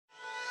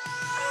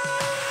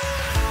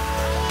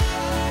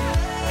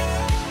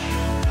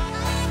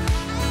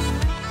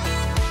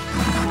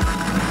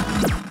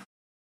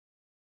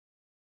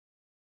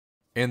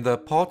In the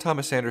Paul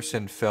Thomas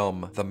Anderson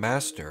film The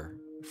Master,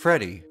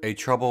 Freddy, a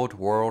troubled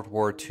World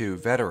War II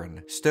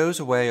veteran, stows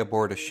away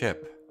aboard a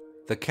ship.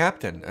 The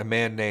captain, a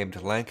man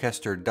named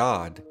Lancaster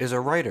Dodd, is a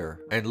writer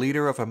and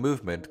leader of a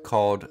movement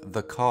called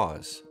The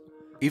Cause.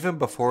 Even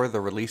before the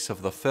release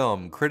of the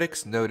film,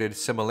 critics noted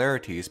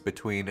similarities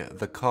between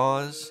The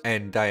Cause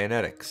and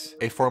Dianetics,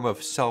 a form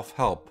of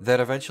self-help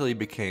that eventually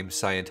became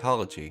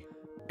Scientology.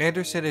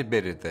 Anderson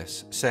admitted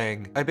this,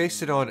 saying, "I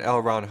based it on L.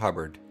 Ron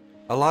Hubbard.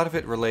 A lot of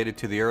it related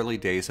to the early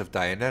days of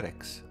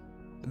Dianetics.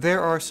 There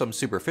are some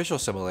superficial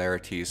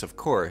similarities, of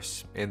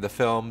course. In the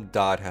film,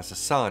 Dodd has a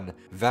son,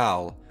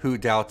 Val, who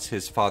doubts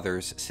his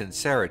father's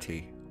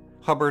sincerity.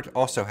 Hubbard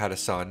also had a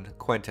son,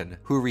 Quentin,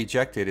 who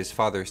rejected his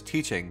father's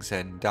teachings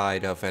and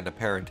died of an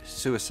apparent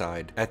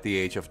suicide at the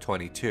age of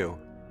 22.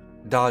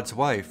 Dodd's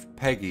wife,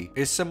 Peggy,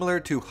 is similar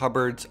to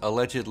Hubbard's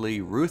allegedly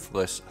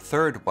ruthless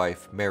third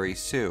wife, Mary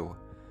Sue.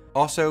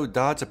 Also,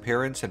 Dodd's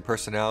appearance and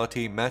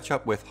personality match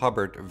up with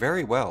Hubbard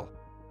very well.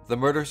 The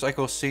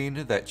motorcycle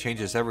scene that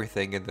changes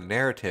everything in the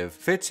narrative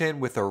fits in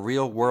with a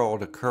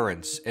real-world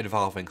occurrence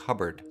involving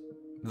Hubbard.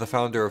 The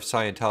founder of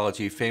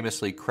Scientology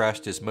famously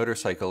crashed his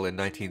motorcycle in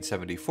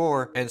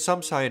 1974, and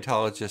some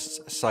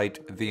Scientologists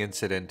cite the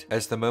incident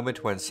as the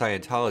moment when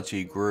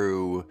Scientology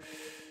grew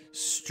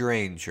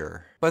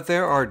stranger. But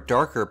there are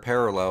darker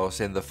parallels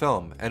in the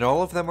film, and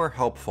all of them are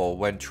helpful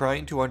when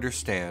trying to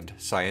understand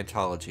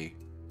Scientology.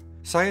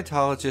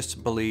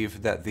 Scientologists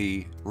believe that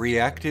the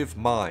reactive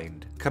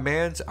mind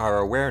commands our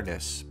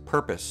awareness,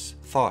 purpose,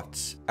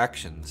 thoughts,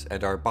 actions,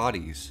 and our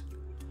bodies.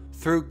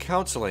 Through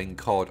counseling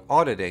called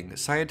auditing,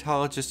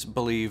 Scientologists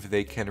believe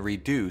they can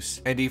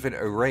reduce and even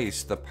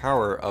erase the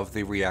power of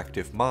the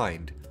reactive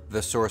mind,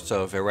 the source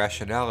of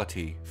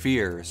irrationality,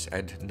 fears,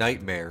 and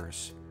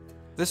nightmares.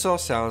 This all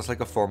sounds like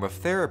a form of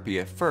therapy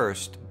at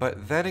first,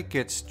 but then it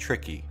gets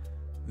tricky.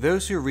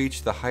 Those who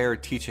reach the higher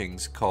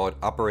teachings called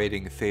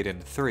Operating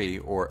Thetan 3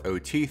 or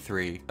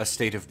OT3, a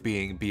state of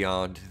being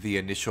beyond the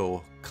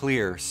initial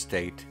clear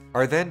state,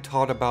 are then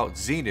taught about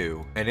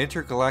Xenu, an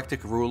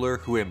intergalactic ruler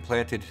who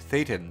implanted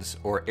Thetans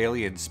or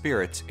alien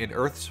spirits in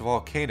Earth's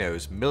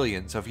volcanoes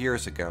millions of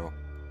years ago.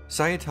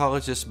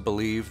 Scientologists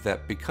believe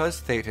that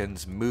because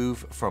Thetans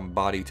move from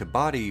body to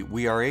body,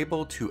 we are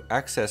able to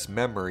access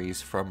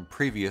memories from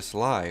previous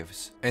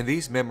lives, and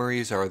these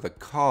memories are the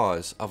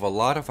cause of a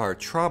lot of our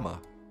trauma.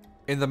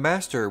 In The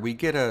Master, we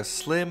get a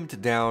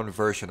slimmed-down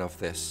version of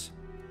this.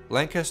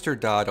 Lancaster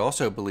Dodd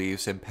also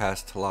believes in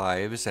past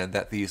lives and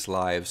that these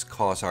lives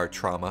cause our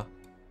trauma.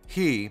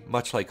 He,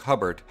 much like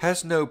Hubbard,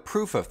 has no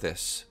proof of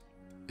this.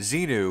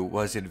 Xenu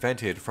was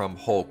invented from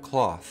whole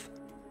cloth.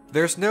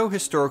 There's no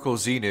historical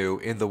Xenu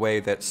in the way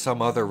that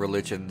some other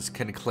religions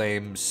can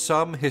claim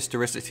some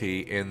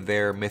historicity in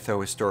their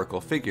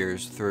mytho-historical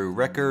figures through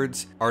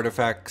records,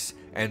 artifacts,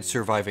 and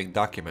surviving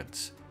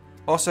documents.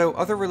 Also,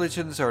 other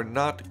religions are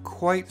not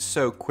quite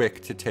so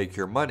quick to take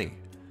your money.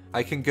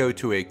 I can go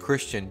to a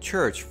Christian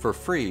church for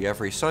free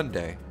every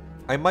Sunday.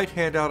 I might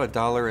hand out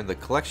 $1 in the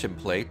collection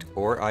plate,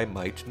 or I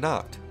might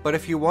not. But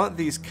if you want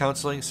these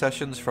counseling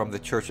sessions from the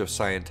Church of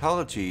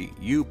Scientology,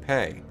 you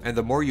pay. And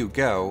the more you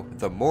go,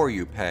 the more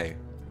you pay.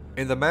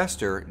 In The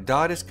Master,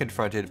 Dodd is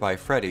confronted by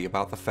Freddy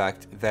about the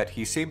fact that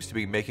he seems to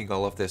be making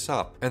all of this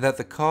up, and that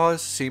the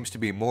cause seems to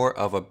be more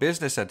of a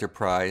business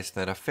enterprise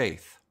than a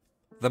faith.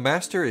 The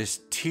Master is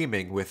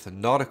teeming with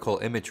nautical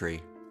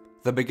imagery.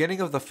 The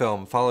beginning of the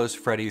film follows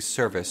Freddy's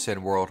service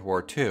in World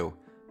War II.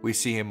 We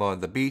see him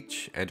on the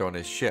beach and on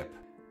his ship.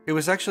 It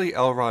was actually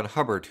L. Ron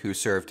Hubbard who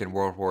served in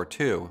World War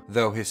II,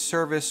 though his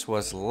service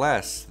was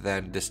less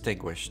than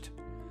distinguished.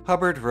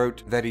 Hubbard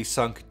wrote that he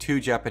sunk 2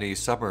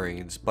 Japanese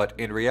submarines, but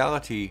in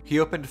reality,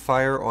 he opened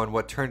fire on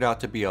what turned out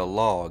to be a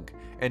log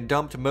and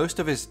dumped most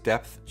of his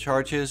depth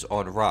charges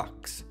on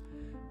rocks.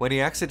 When he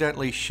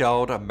accidentally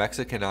shelled a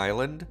Mexican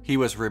island, he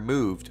was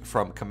removed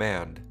from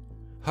command.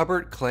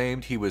 Hubbard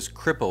claimed he was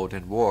crippled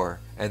in war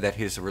and that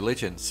his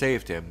religion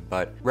saved him,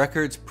 but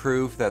records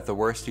prove that the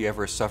worst he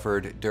ever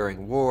suffered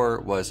during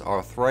war was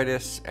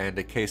arthritis and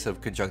a case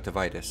of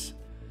conjunctivitis.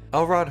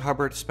 L. Ron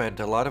Hubbard spent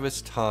a lot of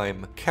his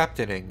time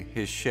captaining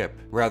his ship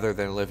rather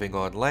than living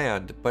on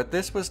land, but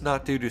this was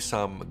not due to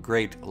some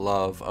great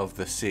love of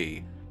the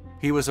sea.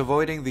 He was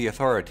avoiding the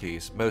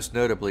authorities, most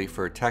notably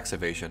for tax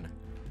evasion.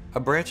 A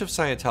branch of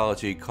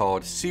Scientology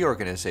called Sea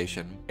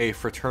Organization, a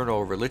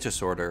fraternal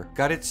religious order,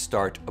 got its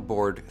start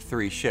aboard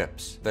 3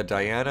 ships, the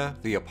Diana,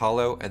 the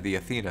Apollo, and the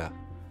Athena.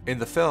 In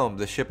the film,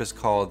 the ship is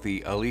called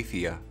the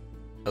Aletheia.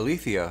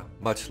 Aletheia,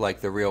 much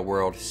like the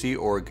real-world Sea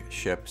Org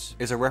ships,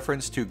 is a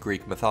reference to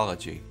Greek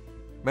mythology.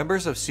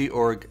 Members of Sea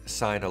Org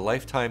sign a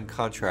lifetime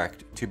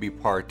contract to be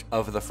part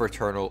of the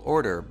fraternal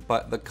order,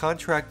 but the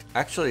contract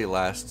actually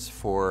lasts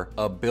for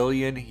 1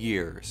 billion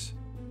years.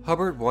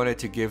 Hubbard wanted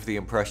to give the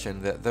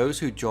impression that those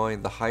who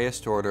joined the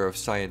highest order of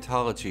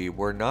Scientology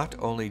were not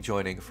only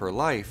joining for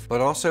life,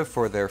 but also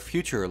for their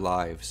future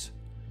lives.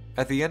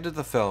 At the end of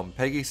the film,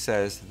 Peggy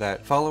says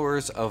that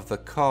followers of the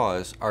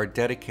cause are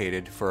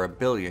dedicated for 1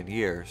 billion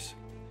years.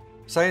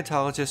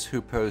 Scientologists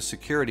who pose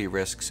security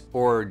risks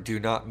or do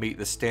not meet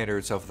the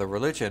standards of the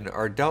religion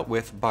are dealt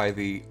with by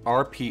the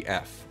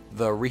RPF,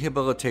 the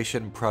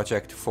Rehabilitation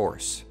Project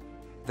Force.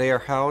 They are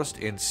housed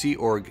in Sea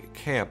Org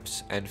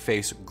camps and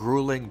face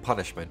grueling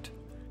punishment.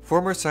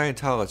 Former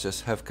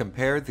Scientologists have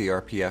compared the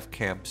RPF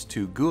camps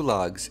to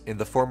gulags in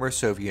the former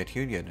Soviet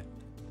Union.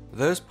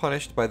 Those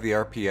punished by the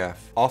RPF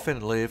often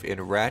live in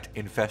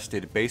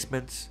rat-infested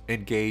basements,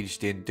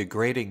 engaged in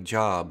degrading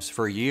jobs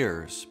for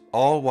years,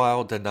 all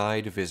while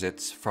denied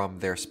visits from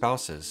their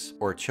spouses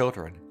or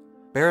children.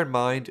 Bear in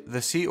mind,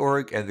 the Sea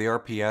Org and the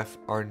RPF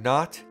are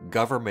not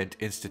government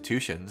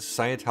institutions.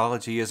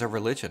 Scientology is a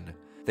religion.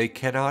 They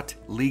cannot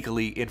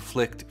legally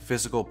inflict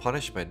physical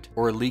punishment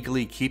or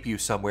legally keep you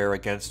somewhere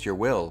against your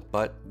will,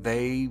 but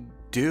they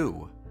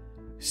do.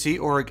 Sea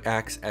Org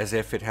acts as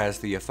if it has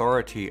the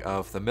authority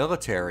of the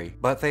military,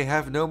 but they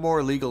have no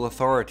more legal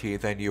authority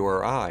than you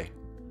or I.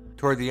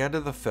 Toward the end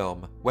of the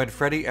film, when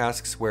Freddy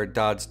asks where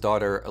Dodd's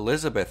daughter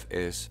Elizabeth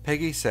is,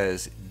 Peggy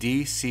says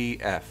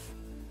DCF.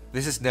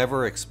 This is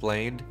never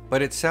explained,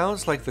 but it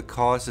sounds like the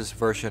cause's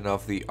version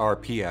of the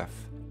RPF.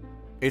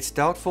 It's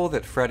doubtful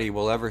that Freddy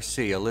will ever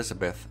see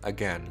Elizabeth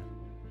again.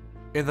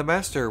 In The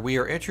Master, we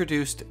are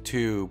introduced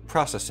to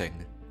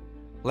processing.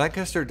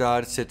 Lancaster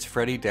Dodd sits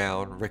Freddy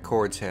down,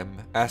 records him,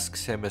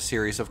 asks him a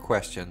series of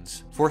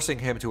questions, forcing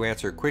him to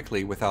answer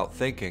quickly without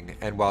thinking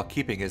and while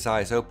keeping his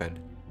eyes open.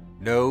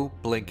 No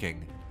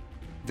blinking.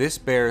 This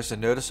bears a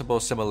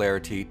noticeable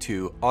similarity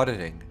to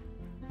auditing.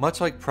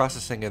 Much like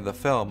processing in the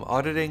film,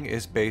 auditing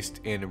is based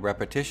in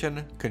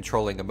repetition,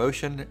 controlling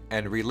emotion,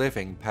 and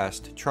reliving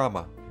past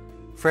trauma.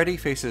 Freddy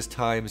faces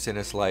times in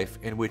his life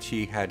in which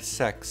he had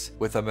sex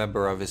with a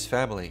member of his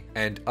family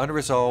and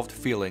unresolved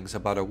feelings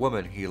about a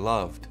woman he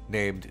loved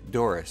named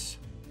Doris.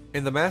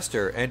 In The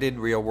Master and in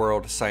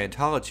real-world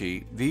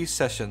Scientology, these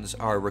sessions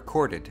are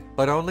recorded,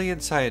 but only in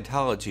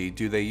Scientology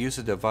do they use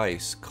a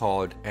device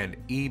called an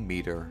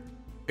e-meter.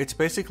 It's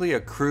basically a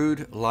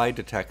crude lie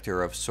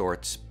detector of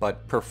sorts,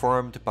 but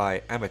performed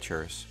by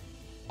amateurs.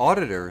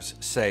 Auditors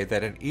say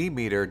that an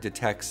e-meter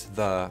detects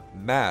the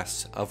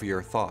mass of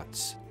your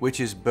thoughts, which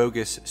is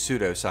bogus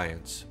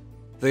pseudoscience.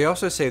 They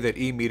also say that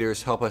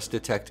e-meters help us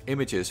detect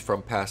images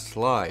from past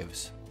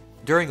lives.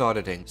 During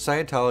auditing,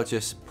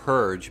 Scientologists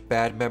purge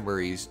bad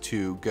memories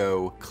to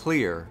go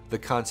clear, the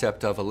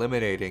concept of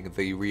eliminating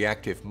the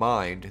reactive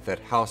mind that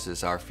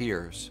houses our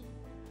fears.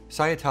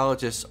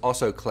 Scientologists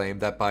also claim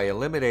that by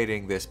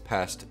eliminating this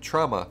past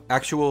trauma,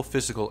 actual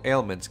physical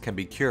ailments can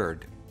be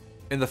cured.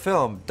 In the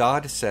film,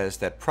 Dodd says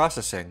that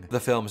processing, the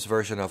film's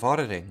version of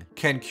auditing,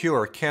 can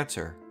cure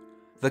cancer.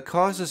 The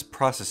cause's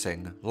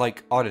processing,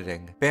 like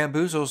auditing,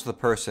 bamboozles the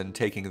person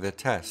taking the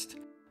test.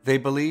 They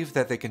believe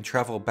that they can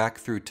travel back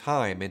through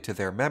time into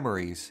their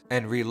memories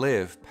and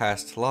relive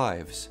past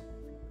lives.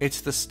 It's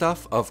the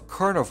stuff of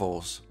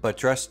carnivals, but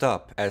dressed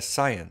up as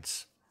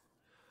science.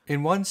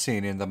 In one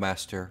scene in The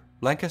Master,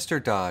 Lancaster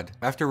Dodd,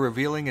 after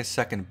revealing his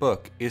second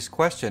book, is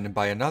questioned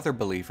by another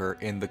believer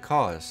in the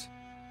cause.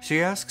 She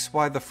asks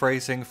why the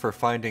phrasing for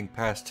finding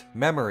past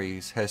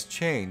memories has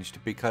changed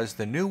because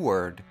the new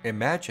word,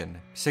 imagine,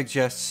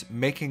 suggests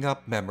making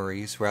up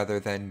memories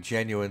rather than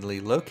genuinely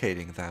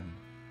locating them.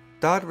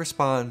 Dodd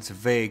responds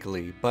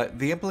vaguely, but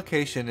the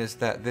implication is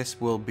that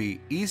this will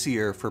be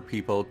easier for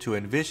people to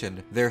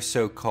envision their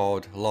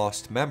so-called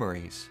lost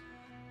memories.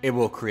 It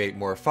will create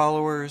more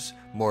followers,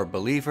 more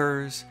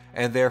believers,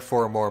 and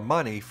therefore more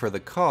money for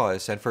the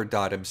cause and for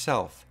Dodd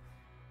himself.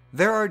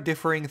 There are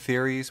differing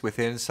theories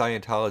within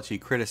Scientology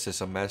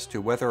criticism as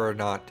to whether or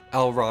not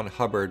L. Ron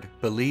Hubbard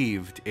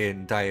believed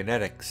in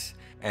Dianetics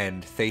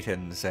and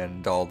Thetans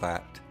and all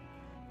that.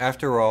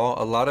 After all,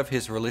 a lot of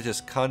his religious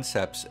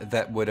concepts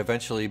that would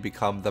eventually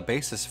become the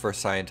basis for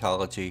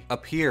Scientology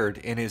appeared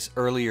in his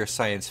earlier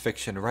science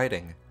fiction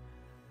writing.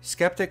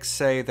 Skeptics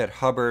say that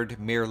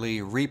Hubbard merely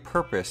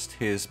repurposed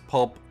his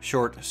pulp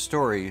short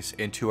stories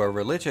into a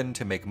religion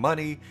to make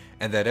money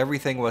and that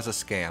everything was a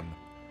scam.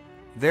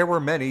 There were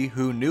many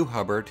who knew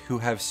Hubbard who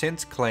have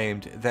since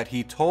claimed that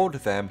he told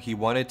them he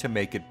wanted to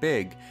make it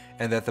big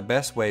and that the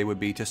best way would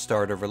be to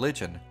start a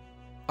religion.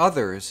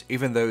 Others,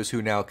 even those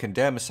who now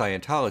condemn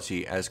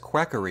Scientology as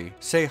quackery,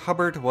 say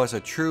Hubbard was a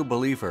true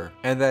believer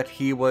and that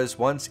he was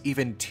once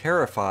even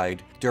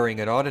terrified during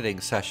an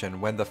auditing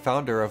session when the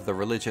founder of the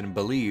religion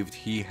believed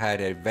he had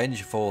a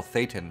vengeful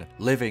Thetan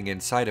living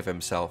inside of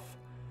himself.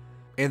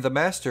 In The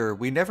Master,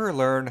 we never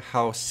learn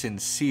how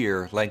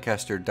sincere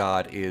Lancaster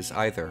Dodd is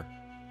either.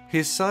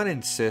 His son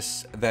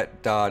insists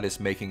that Dodd is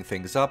making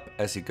things up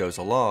as he goes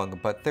along,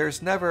 but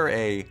there's never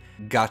a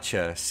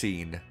gotcha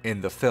scene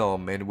in the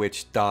film in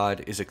which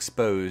Dodd is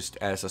exposed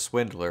as a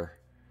swindler.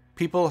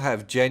 People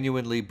have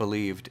genuinely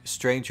believed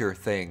stranger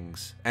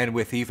things, and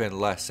with even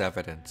less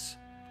evidence.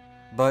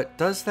 But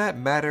does that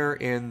matter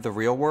in the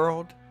real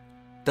world?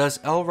 Does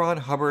L. Ron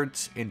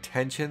Hubbard's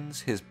intentions,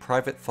 his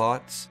private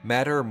thoughts,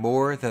 matter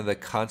more than the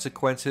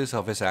consequences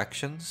of his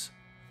actions?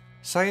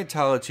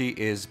 Scientology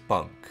is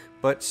bunk.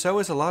 But so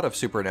is a lot of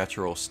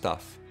supernatural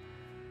stuff.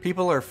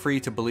 People are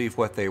free to believe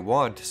what they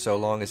want so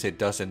long as it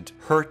doesn't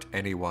hurt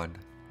anyone.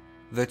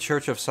 The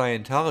Church of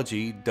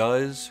Scientology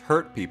does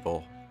hurt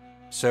people.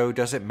 So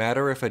does it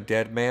matter if a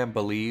dead man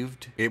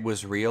believed it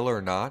was real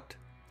or not?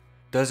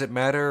 Does it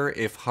matter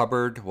if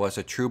Hubbard was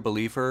a true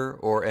believer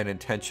or an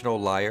intentional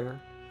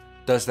liar?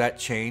 Does that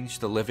change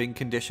the living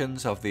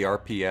conditions of the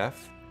RPF?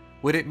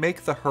 Would it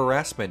make the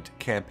harassment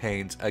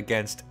campaigns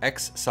against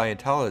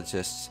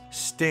ex-Scientologists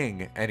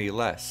sting any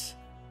less?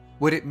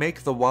 Would it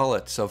make the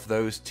wallets of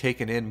those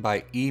taken in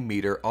by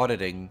e-meter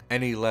auditing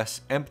any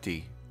less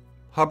empty?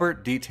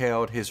 Hubbard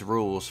detailed his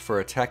rules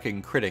for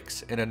attacking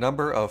critics in a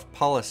number of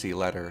policy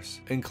letters,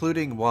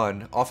 including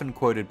one often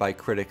quoted by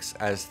critics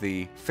as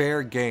the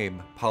fair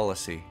game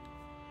policy.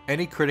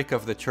 Any critic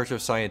of the Church of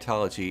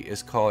Scientology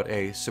is called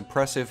a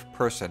suppressive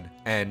person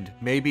and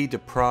may be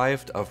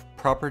deprived of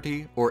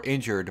property or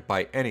injured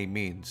by any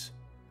means,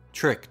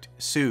 tricked,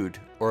 sued,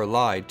 or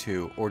lied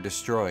to, or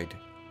destroyed.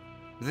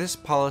 This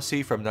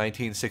policy from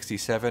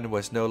 1967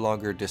 was no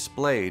longer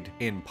displayed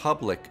in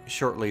public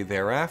shortly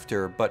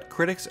thereafter, but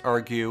critics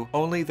argue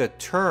only the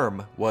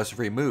term was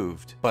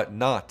removed, but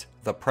not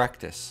the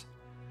practice.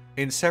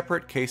 In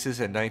separate cases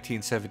in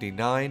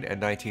 1979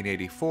 and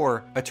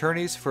 1984,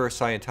 attorneys for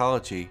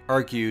Scientology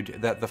argued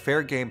that the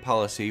fair game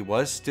policy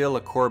was still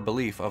a core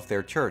belief of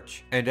their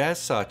church, and as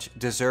such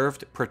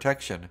deserved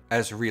protection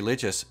as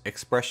religious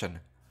expression.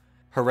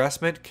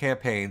 Harassment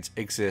campaigns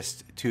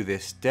exist to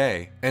this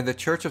day, and the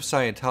Church of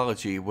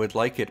Scientology would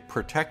like it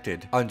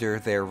protected under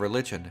their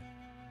religion.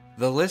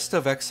 The list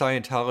of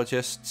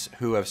ex-Scientologists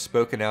who have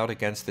spoken out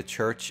against the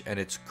church and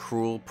its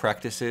cruel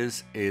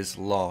practices is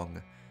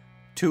long.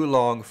 Too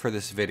long for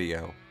this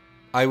video.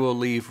 I will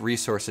leave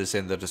resources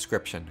in the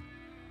description.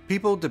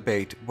 People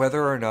debate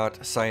whether or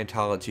not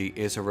Scientology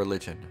is a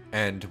religion,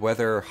 and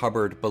whether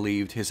Hubbard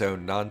believed his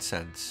own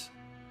nonsense.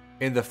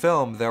 In the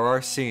film, there are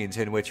scenes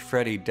in which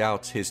Freddy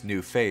doubts his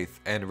new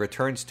faith and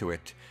returns to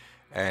it,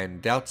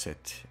 and doubts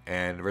it,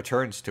 and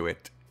returns to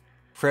it.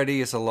 Freddy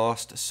is a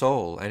lost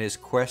soul, and his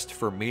quest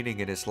for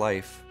meaning in his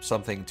life,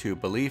 something to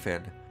believe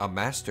in, a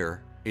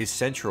master, is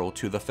central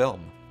to the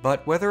film.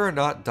 But whether or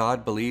not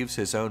Dodd believes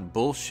his own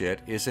bullshit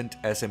isn't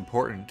as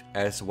important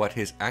as what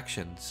his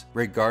actions,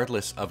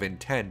 regardless of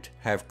intent,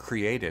 have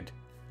created.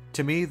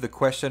 To me, the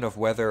question of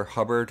whether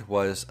Hubbard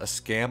was a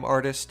scam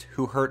artist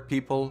who hurt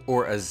people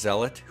or a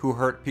zealot who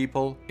hurt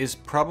people is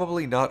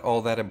probably not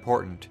all that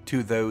important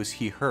to those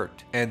he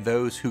hurt and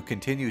those who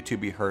continue to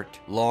be hurt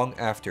long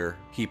after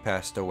he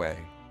passed away.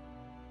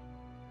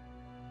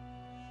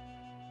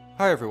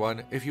 Hi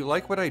everyone, if you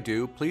like what I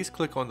do, please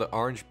click on the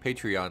orange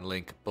Patreon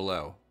link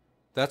below.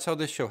 That's how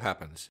this show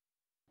happens.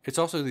 It's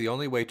also the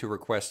only way to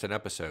request an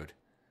episode.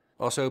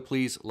 Also,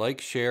 please like,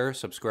 share,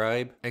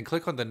 subscribe, and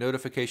click on the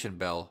notification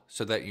bell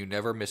so that you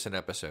never miss an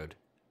episode.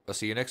 I'll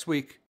see you next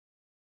week.